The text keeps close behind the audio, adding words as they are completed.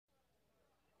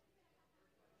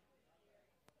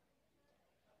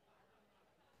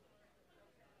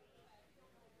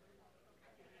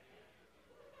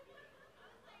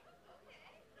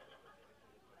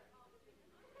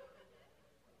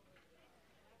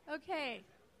Okay,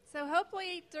 so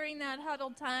hopefully during that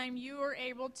huddle time you were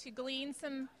able to glean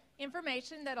some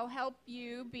information that'll help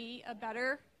you be a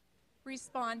better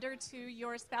responder to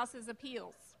your spouse's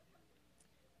appeals.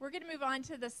 We're going to move on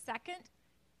to the second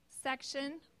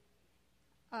section,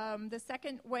 the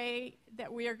second way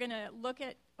that we are going to look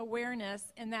at awareness,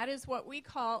 and that is what we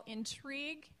call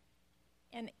intrigue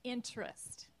and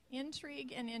interest.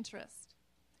 Intrigue and interest.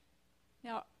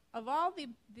 Now, of all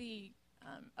the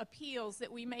appeals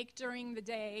that we make during the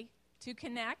day to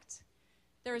connect,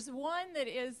 there's one that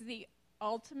is the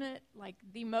ultimate, like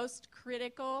the most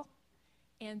critical,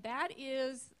 and that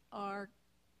is our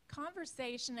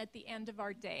conversation at the end of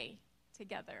our day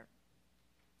together,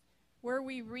 where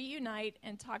we reunite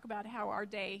and talk about how our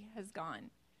day has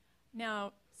gone.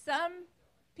 Now, some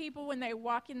people, when they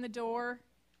walk in the door,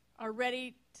 are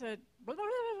ready to,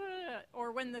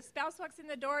 or when the spouse walks in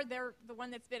the door, they're the one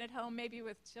that's been at home maybe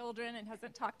with children and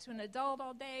hasn't talked to an adult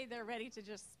all day. They're ready to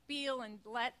just spiel and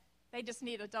they just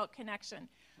need adult connection.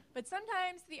 But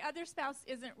sometimes the other spouse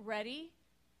isn't ready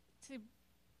to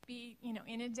be,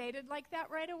 inundated like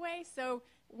that right away. So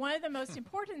one of the most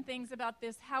important things about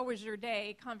this "how was your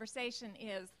day" conversation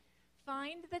is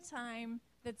find the time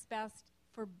that's best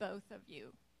for both of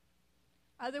you.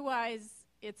 Otherwise,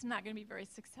 it's not going to be very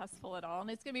successful at all,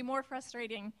 and it's going to be more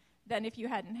frustrating than if you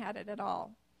hadn't had it at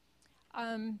all.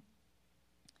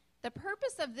 The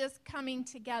purpose of this coming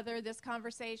together, this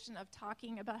conversation of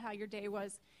talking about how your day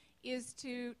was, is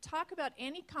to talk about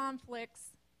any conflicts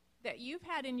that you've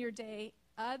had in your day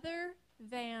other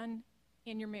than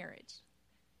in your marriage.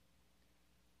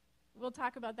 We'll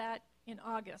talk about that in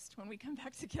August when we come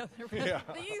back together. Yeah.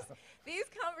 These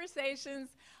conversations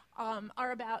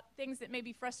are about things that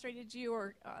maybe frustrated you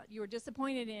or you were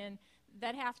disappointed in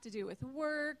that have to do with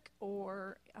work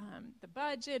or the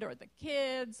budget or the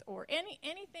kids or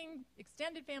anything,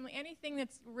 extended family, anything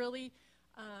that's really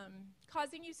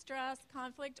causing you stress,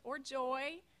 conflict, or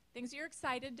joy, things you're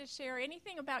excited to share,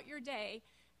 anything about your day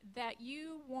that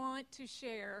you want to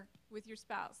share with your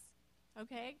spouse,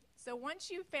 okay? So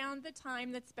once you've found the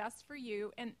time that's best for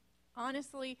you, and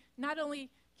honestly, not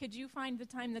only could you find the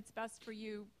time that's best for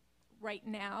you right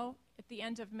now at the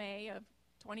end of May of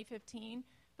 2015,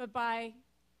 but by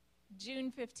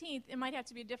June 15th, it might have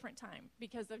to be a different time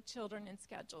because of children and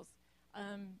schedules.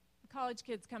 College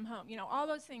kids come home, all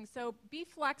those things. So be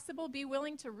flexible, be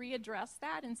willing to readdress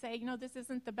that and say, this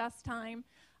isn't the best time.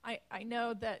 I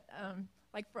know that,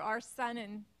 like for our son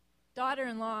and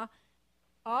daughter-in-law,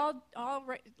 all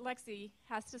Lexi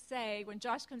has to say when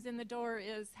Josh comes in the door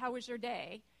is, "How was your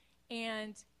day?"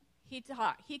 And he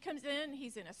comes in,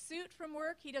 he's in a suit from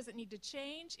work, he doesn't need to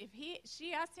change. If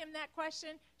she asks him that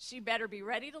question, she better be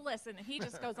ready to listen. And he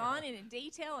just goes on in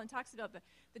detail and talks about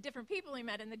the different people he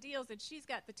met and the deals, and she's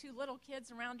got the two little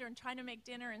kids around her and trying to make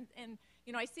dinner, and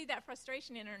I see that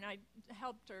frustration in her, and I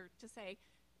helped her to say,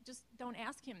 just don't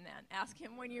ask him then. Ask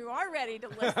him when you are ready to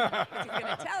listen, because he's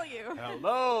going to tell you.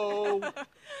 Hello.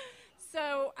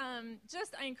 So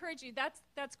I encourage you,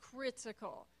 that's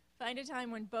critical. Find a time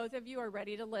when both of you are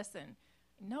ready to listen.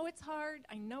 I know it's hard.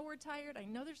 I know we're tired. I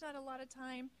know there's not a lot of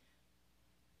time.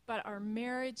 But our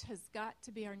marriage has got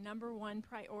to be our number one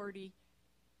priority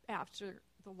after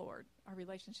the Lord, our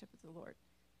relationship with the Lord.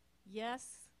 Yes,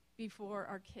 before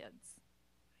our kids.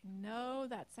 I know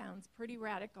that sounds pretty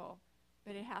radical,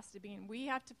 but it has to be, and we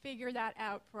have to figure that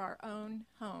out for our own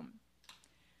home.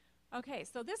 Okay,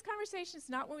 so this conversation is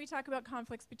not when we talk about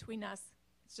conflicts between us.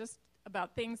 It's just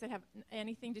about things that have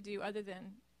anything to do other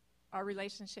than our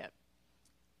relationship.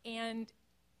 And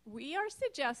we are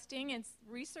suggesting, and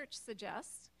research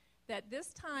suggests, that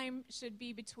this time should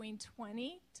be between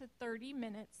 20 to 30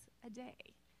 minutes a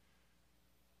day.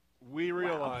 We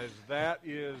realize that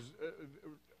is,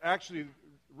 actually,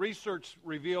 research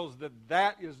reveals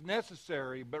that is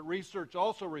necessary, but research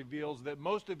also reveals that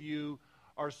most of you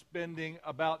are spending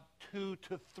about 2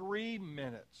 to 3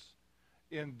 minutes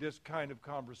in this kind of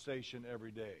conversation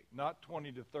every day, not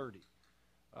 20 to 30.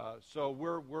 So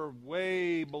we're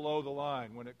way below the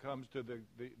line when it comes to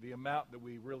the amount that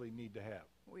we really need to have.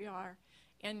 We are.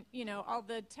 And, all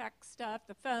the tech stuff,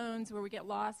 the phones where we get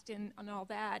lost in on all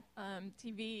that,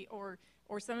 TV, or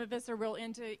some of us are real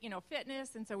into,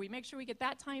 fitness, and so we make sure we get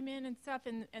that time in and stuff,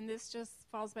 and this just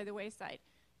falls by the wayside.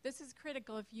 This is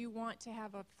critical if you want to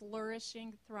have a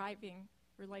flourishing, thriving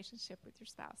relationship with your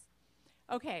spouse.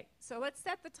 Okay, so let's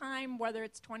set the time, whether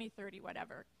it's 20, 30,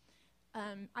 whatever.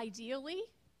 Ideally,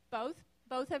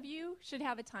 both of you should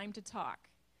have a time to talk.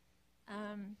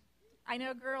 I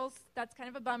know, girls, that's kind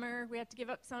of a bummer. We have to give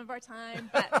up some of our time,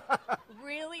 but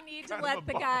really need to let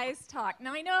the guys talk.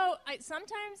 Now, I know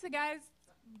sometimes the guys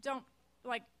don't,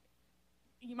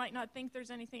 you might not think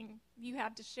there's anything you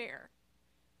have to share.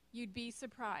 You'd be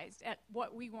surprised at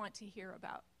what we want to hear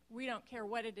about. We don't care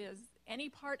what it is. Any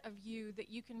part of you that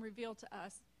you can reveal to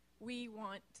us, we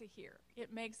want to hear.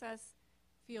 It makes us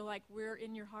feel like we're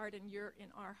in your heart and you're in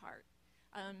our heart.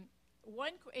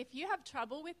 If you have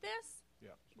trouble with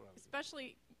this,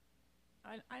 especially,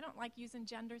 I don't like using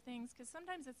gender things because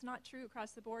sometimes it's not true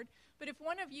across the board, but if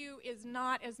one of you is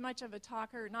not as much of a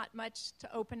talker, not much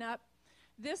to open up,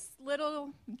 this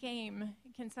little game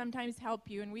can sometimes help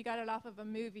you, and we got it off of a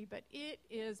movie, but it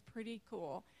is pretty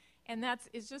cool. And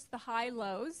it's just the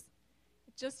high-lows.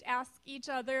 Just ask each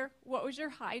other, what was your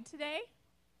high today,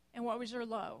 and what was your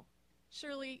low?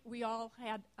 Surely we all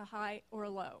had a high or a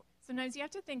low. Sometimes you have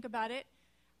to think about it.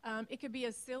 It could be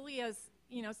as silly as,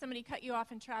 somebody cut you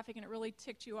off in traffic and it really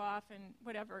ticked you off and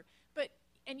whatever.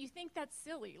 And you think that's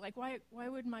silly. Like, why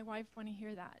would my wife want to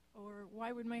hear that? Or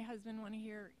why would my husband want to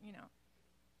hear,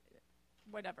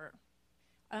 whatever.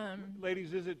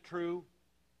 Ladies, is it true?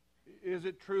 Is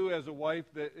it true as a wife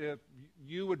that if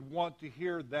you would want to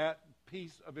hear that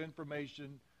piece of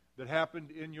information that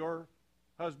happened in your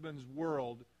husband's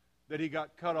world, that he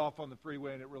got cut off on the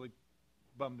freeway and it really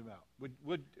bummed him out?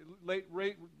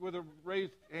 With a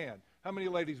raised hand, how many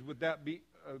ladies would that be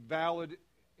valid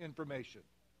information?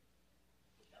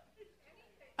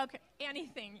 Okay,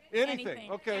 anything.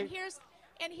 Okay.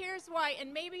 And here's why,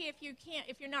 and maybe if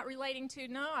you're not relating to,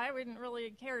 no, I wouldn't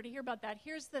really care to hear about that.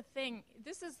 Here's the thing.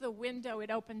 This is the window it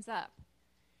opens up.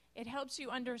 It helps you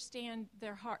understand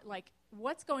their heart, like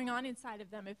what's going on inside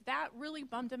of them. If that really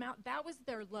bummed them out, that was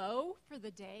their low for the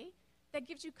day, that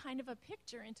gives you kind of a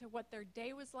picture into what their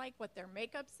day was like, what their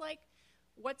makeup's like,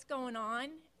 what's going on,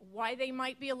 why they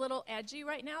might be a little edgy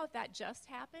right now if that just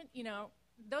happened.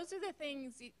 Those are the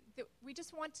things that we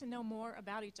just want to know more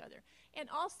about each other. And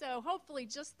also, hopefully,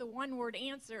 just the one-word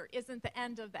answer isn't the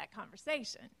end of that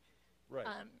conversation. Right.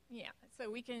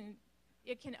 So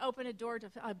it can open a door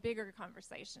to a bigger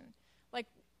conversation. I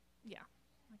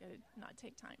gotta not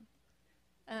take time.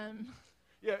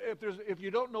 If you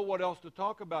don't know what else to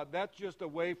talk about, that's just a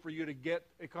way for you to get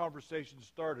a conversation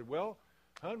started. Well,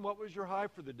 hon, what was your high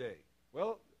for the day?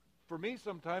 Well, for me,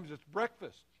 sometimes it's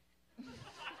breakfast.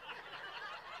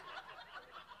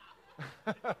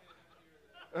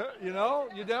 You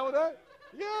down with that?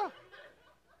 Yeah.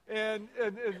 And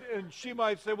she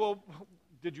might say, well,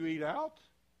 did you eat out?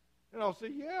 And I'll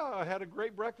say, yeah, I had a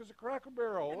great breakfast at Cracker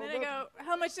Barrel. And then I go,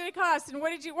 how much did it cost? And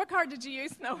what card did you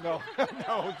use? No. No,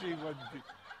 she wouldn't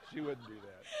do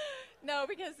that. No,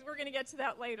 because we're going to get to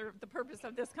that later. The purpose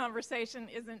of this conversation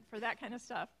isn't for that kind of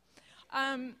stuff.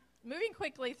 Moving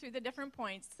quickly through the different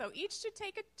points. So each should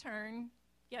take a turn,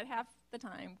 get half the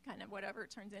time, kind of whatever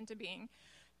it turns into being.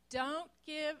 Don't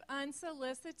give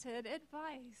unsolicited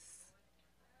advice.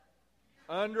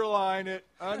 Underline it.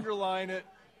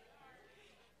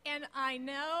 And I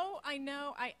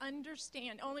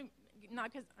understand, only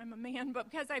not because I'm a man, but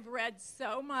because I've read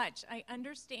so much, I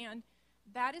understand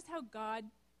that is how God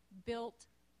built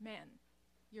men.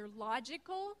 You're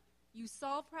logical, you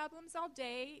solve problems all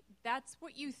day, that's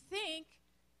what you think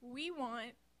we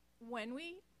want when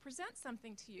we present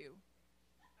something to you.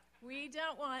 We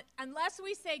don't want, unless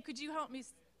we say, could you help me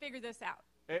figure this out?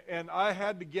 And I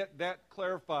had to get that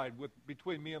clarified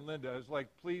between me and Linda. I was like,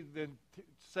 please then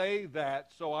say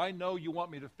that so I know you want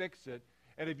me to fix it.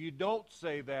 And if you don't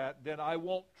say that, then I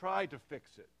won't try to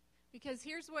fix it. Because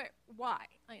here's why.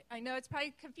 I know it's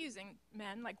probably confusing,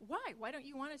 men. Like, why? Why don't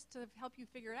you want us to help you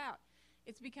figure it out?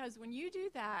 It's because when you do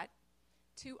that,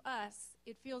 to us,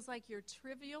 it feels like you're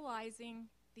trivializing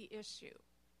the issue.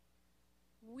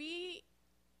 When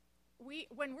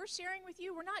we're sharing with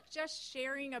you, we're not just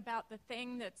sharing about the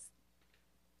thing that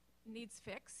needs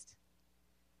fixed.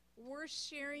 We're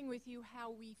sharing with you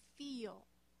how we feel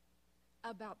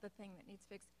about the thing that needs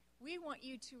fixed. We want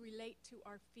you to relate to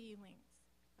our feelings,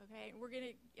 okay? We're going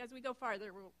to, as we go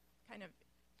farther, we'll kind of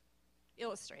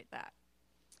illustrate that.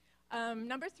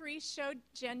 Number 3, show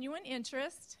genuine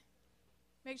interest.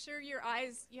 Make sure you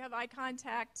have eye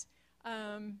contact.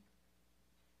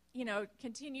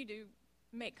 Continue to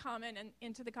make comment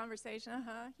into the conversation.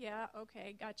 Yeah,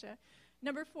 okay, gotcha.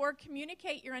 Number 4,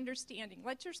 communicate your understanding.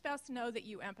 Let your spouse know that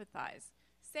you empathize.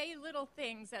 Say little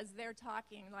things as they're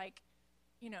talking, like,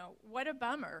 what a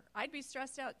bummer. I'd be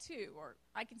stressed out too, or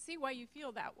I can see why you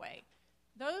feel that way.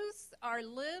 Those are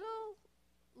little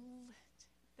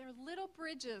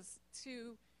bridges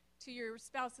to your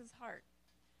spouse's heart.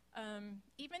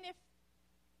 Even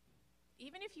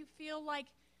if you feel like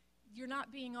you're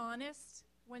not being honest,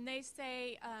 when they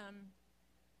say,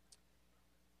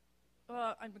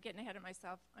 I'm getting ahead of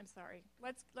myself. I'm sorry.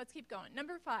 Let's keep going.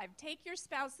 Number 5, take your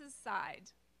spouse's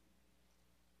side.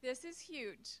 This is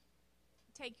huge.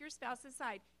 Take your spouse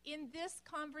aside. In this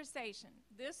conversation,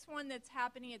 this one that's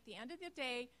happening at the end of the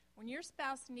day when your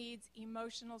spouse needs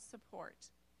emotional support,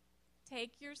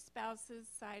 take your spouse's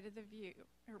side of the view,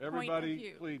 or point of Everybody,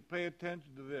 view. please pay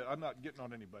attention to this. I'm not getting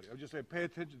on anybody. I'm just saying pay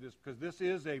attention to this because this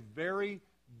is a very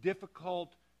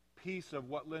difficult piece of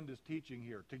what Linda's teaching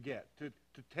here to get, to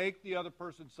take the other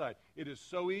person's side. It is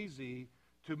so easy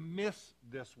to miss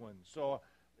this one. So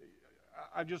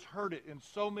I just heard it in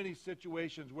so many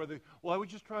situations where I was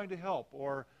just trying to help,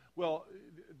 or, well,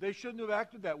 they shouldn't have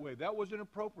acted that way. That wasn't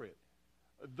appropriate.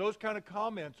 Those kind of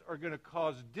comments are going to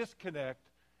cause disconnect,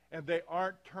 and they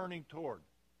aren't turning toward.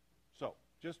 So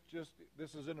just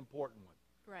this is an important one.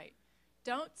 Right.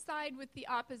 Don't side with the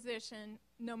opposition,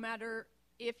 no matter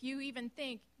if you even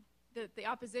think that the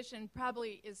opposition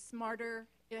probably is smarter,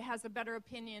 it has a better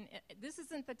opinion. This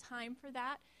isn't the time for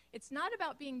that. It's not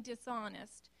about being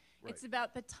dishonest. Right. It's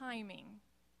about the timing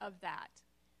of that.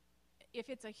 If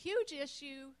it's a huge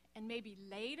issue and maybe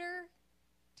later,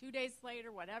 2 days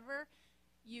later, whatever,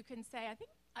 you can say, I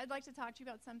think I'd like to talk to you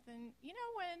about something. You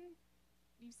know, when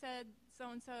you said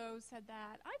so-and-so said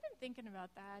that, I've been thinking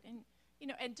about that. And, you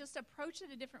know, and just approach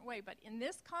it a different way. But in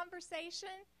this conversation,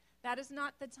 that is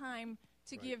not the time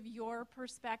to Right. give your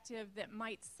perspective that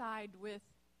might side with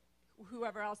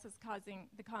whoever else is causing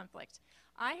the conflict.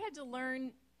 I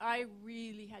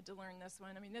really had to learn this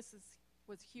one. I mean, this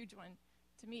was a huge one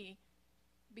to me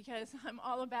because I'm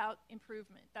all about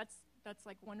improvement. That's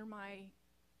like one of my,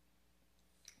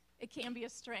 it can be a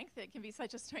strength. It can be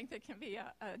such a strength. It can be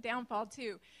a downfall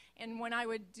too. And when I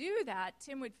would do that,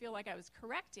 Tim would feel like I was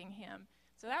correcting him.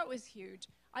 So that was huge.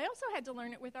 I also had to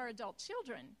learn it with our adult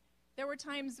children. There were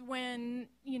times when,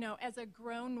 you know, as a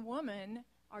grown woman,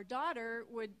 our daughter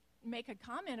would make a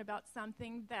comment about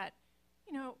something that,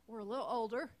 you know, we're a little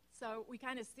older, so we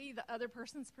kind of see the other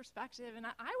person's perspective. And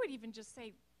I would even just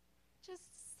say just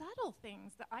subtle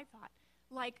things that I thought,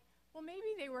 like, well, maybe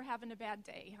they were having a bad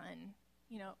day, hun,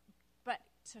 you know. But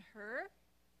to her,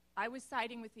 I was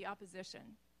siding with the opposition.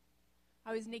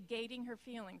 I was negating her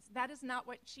feelings. That is not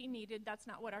what she needed. That's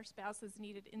not what our spouses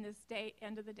needed in this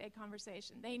end of the day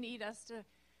conversation. They need us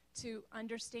to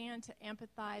understand, to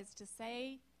empathize, to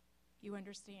say you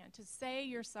understand, to say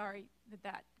you're sorry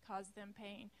that caused them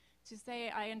pain, to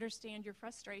say I understand your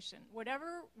frustration.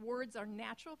 Whatever words are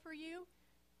natural for you,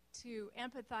 to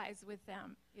empathize with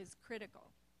them is critical.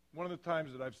 One of the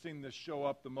times that I've seen this show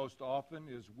up the most often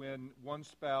is when one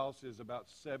spouse is about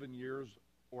 7 years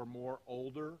or more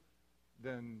older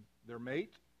than their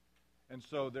mate. And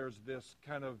so there's this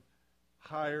kind of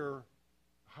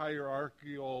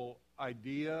hierarchical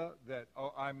idea that,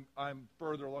 oh, I'm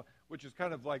further along, which is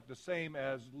kind of like the same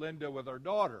as Linda with our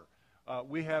daughter.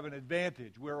 We have an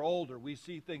advantage. We're older. We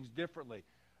see things differently.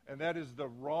 And that is the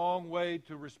wrong way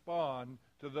to respond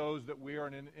to those that we are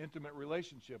in an intimate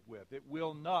relationship with. It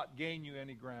will not gain you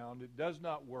any ground. It does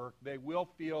not work. They will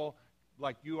feel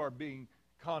like you are being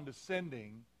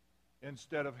condescending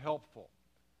instead of helpful.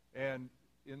 And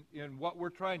in what we're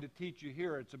trying to teach you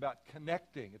here, it's about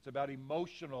connecting. It's about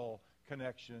emotional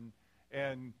connection.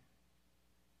 And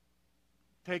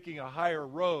taking a higher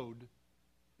road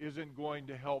isn't going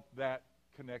to help that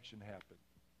connection happen.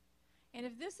 And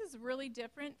if this is really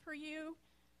different for you,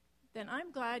 then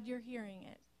I'm glad you're hearing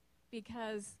it,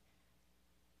 because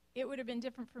it would have been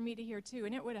different for me to hear too,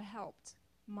 and it would have helped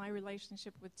my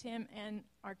relationship with Tim and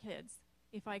our kids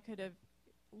if I could have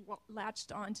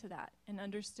latched onto that and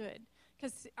understood.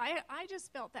 Because I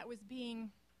just felt that was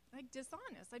being like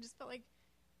dishonest. I just felt like,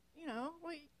 you know,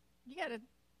 well, you got to,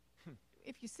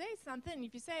 if you say something,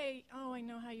 if you say, oh, I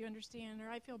know how you understand, or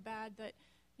I feel bad that,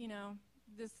 you know,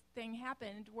 this thing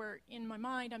happened, where in my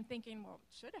mind I'm thinking, well,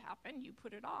 it should have happened. You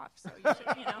put it off, so you should,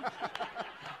 you know.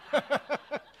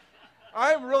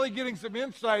 I'm really getting some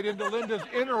insight into Linda's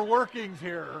inner workings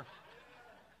here.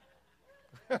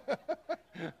 Oh,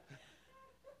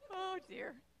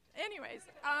 dear. Anyways,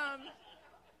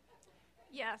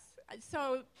 yes.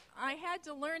 So I had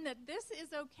to learn that this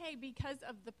is okay because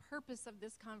of the purpose of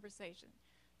this conversation.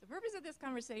 The purpose of this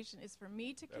conversation is for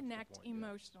me to connect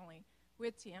emotionally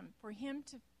with Tim, for him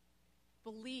to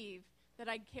believe that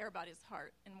I care about his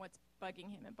heart and what's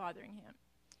bugging him and bothering him.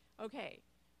 Okay.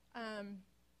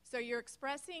 So you're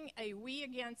expressing a we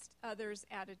against others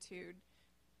attitude.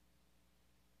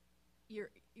 You're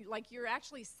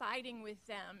actually siding with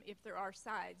them if there are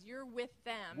sides. You're with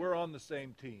them. We're on the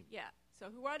same team. Yeah. So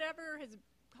whatever has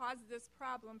caused this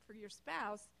problem for your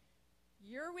spouse,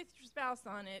 you're with your spouse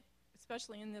on it,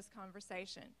 especially in this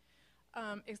conversation.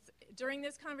 During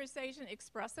this conversation,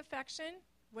 express affection,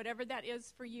 whatever that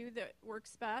is for you that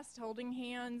works best, holding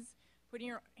hands, putting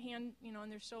your hand, on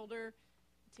their shoulder.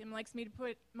 Tim likes me to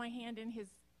put my hand in his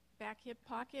back hip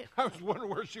pocket. I was wondering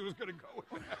where she was going to go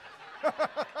with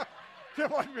that.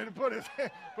 Tim liked me to put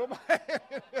my hand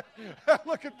in.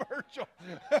 Look at Virgil.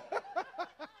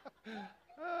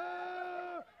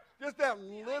 Just that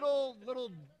little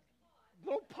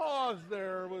pause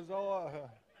there was all.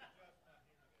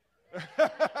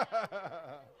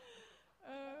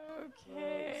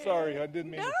 Okay. Sorry, I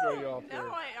didn't mean to throw you off there.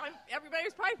 No,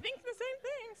 everybody's probably thinking the same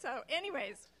thing. So,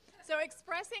 anyways,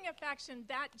 expressing affection,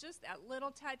 that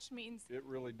little touch means it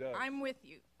really does. I'm with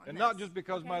you. And not just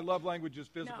because my love language is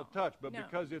physical touch, but No.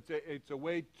 because it's a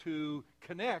way to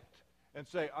connect and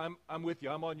say, I'm with you.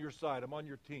 I'm on your side. I'm on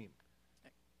your team.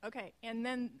 Okay, and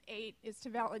then 8 is to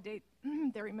validate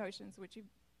their emotions, which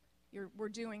we're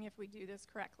doing if we do this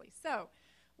correctly. So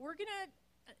we're going to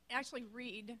actually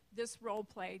read this role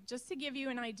play just to give you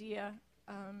an idea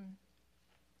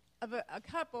of a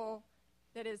couple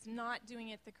that is not doing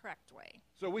it the correct way.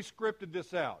 So we scripted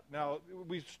this out. Now,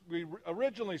 we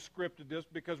originally scripted this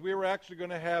because we were actually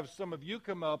going to have some of you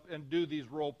come up and do these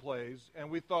role plays,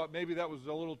 and we thought maybe that was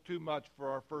a little too much for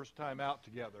our first time out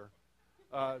together.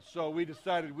 So we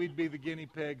decided we'd be the guinea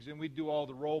pigs and we'd do all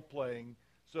the role playing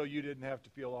so you didn't have to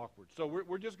feel awkward. So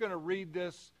we're just going to read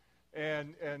this,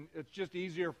 and it's just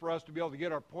easier for us to be able to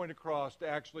get our point across to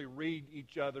actually read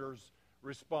each other's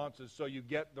responses so you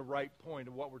get the right point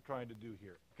of what we're trying to do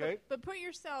here. Okay? But put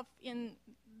yourself in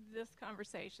this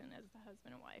conversation as the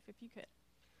husband and wife, if you could.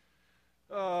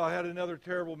 Oh, I had another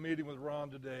terrible meeting with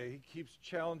Ron today. He keeps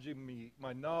challenging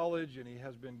my knowledge, and he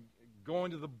has been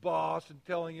going to the boss and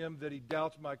telling him that he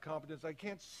doubts my competence. I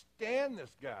can't stand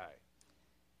this guy.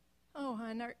 Oh,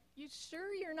 hon, are you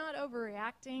sure you're not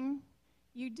overreacting?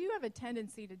 You do have a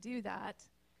tendency to do that.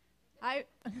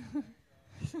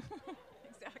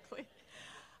 Exactly.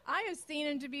 I have seen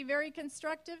him to be very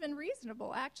constructive and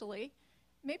reasonable, actually.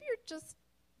 Maybe you're just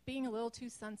being a little too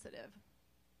sensitive.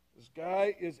 This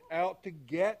guy is out to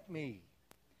get me.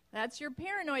 That's your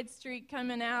paranoid streak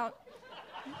coming out.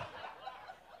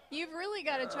 You've really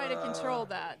got to try to control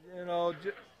that.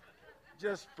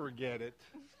 Just forget it.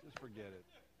 Just forget it.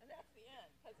 And that's the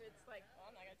end, because it's like, well,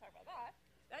 I'm not going to talk about that.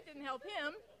 That didn't help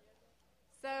him.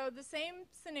 So the same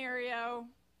scenario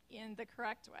in the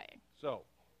correct way. So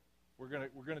we're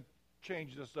gonna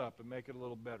change this up and make it a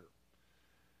little better.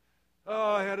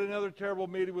 Oh, I had another terrible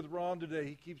meeting with Ron today.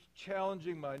 He keeps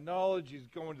challenging my knowledge. He's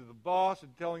going to the boss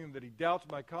and telling him that he doubts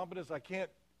my competence. I can't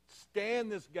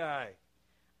stand this guy.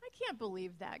 I can't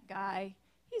believe that guy.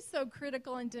 He's so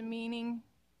critical and demeaning.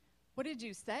 What did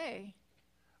you say?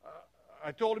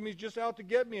 I told him he's just out to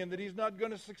get me and that he's not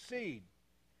going to succeed.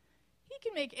 He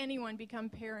can make anyone become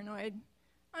paranoid.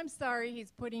 I'm sorry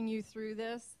he's putting you through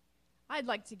this. I'd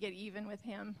like to get even with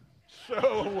him.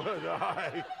 So would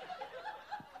I.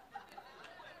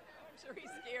 I'm sure he's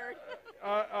scared.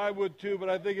 I would too, but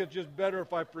I think it's just better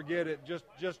if I forget it.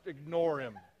 Just ignore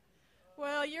him.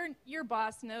 Well, your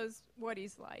boss knows what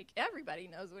he's like. Everybody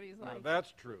knows what he's like. No,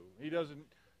 that's true. He doesn't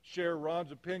share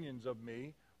Ron's opinions of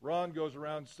me. Ron goes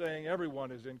around saying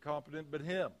everyone is incompetent but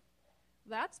him.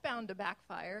 That's bound to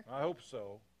backfire. I hope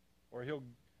so, or he'll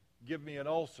give me an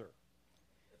ulcer.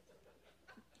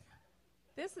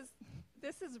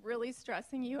 This is really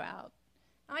stressing you out.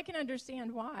 I can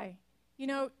understand why.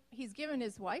 He's given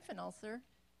his wife an ulcer.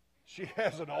 She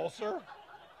has an ulcer?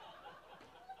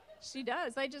 She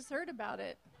does. I just heard about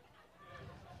it.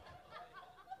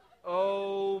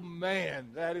 Oh,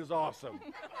 man, that is awesome.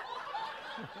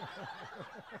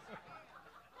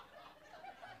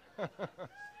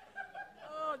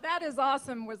 Oh, that is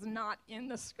awesome was not in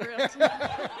the script.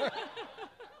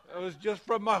 It was just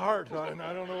from my heart, hon.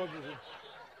 I don't know what to do.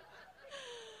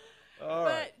 All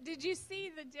right. But did you see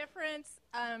the difference?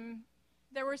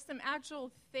 There were some actual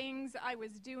things I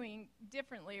was doing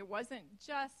differently. It wasn't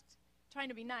just trying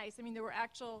to be nice. I mean, there were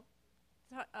actual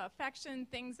affection,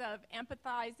 things of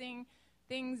empathizing,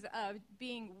 things of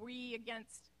being we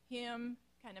against him,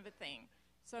 kind of a thing.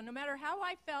 So no matter how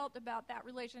I felt about that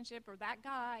relationship or that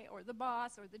guy or the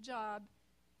boss or the job,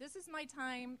 this is my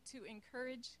time to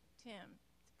encourage Tim,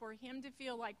 for him to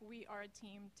feel like we are a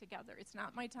team together. It's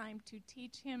not my time to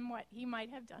teach him what he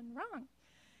might have done wrong.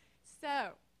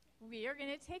 So we are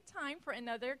going to take time for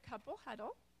another couple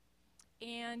huddle.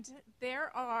 And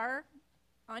there are,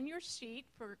 on your sheet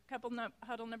for couple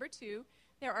huddle number 2,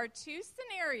 there are 2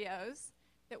 scenarios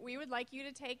that we would like you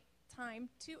to take time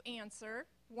to answer.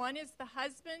 One is the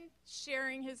husband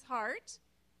sharing his heart.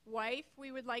 Wife,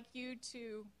 we would like you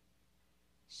to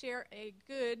share a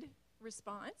good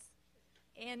response.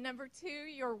 And number 2,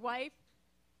 your wife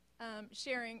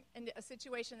sharing a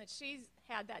situation that she's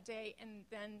had that day, and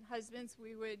then husbands,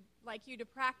 we would like you to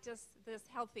practice this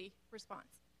healthy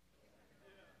response.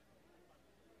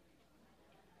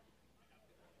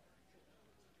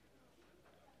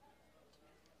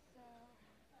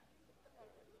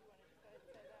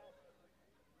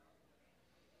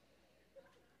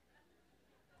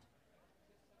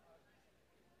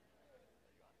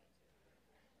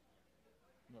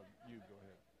 No, you go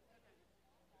ahead.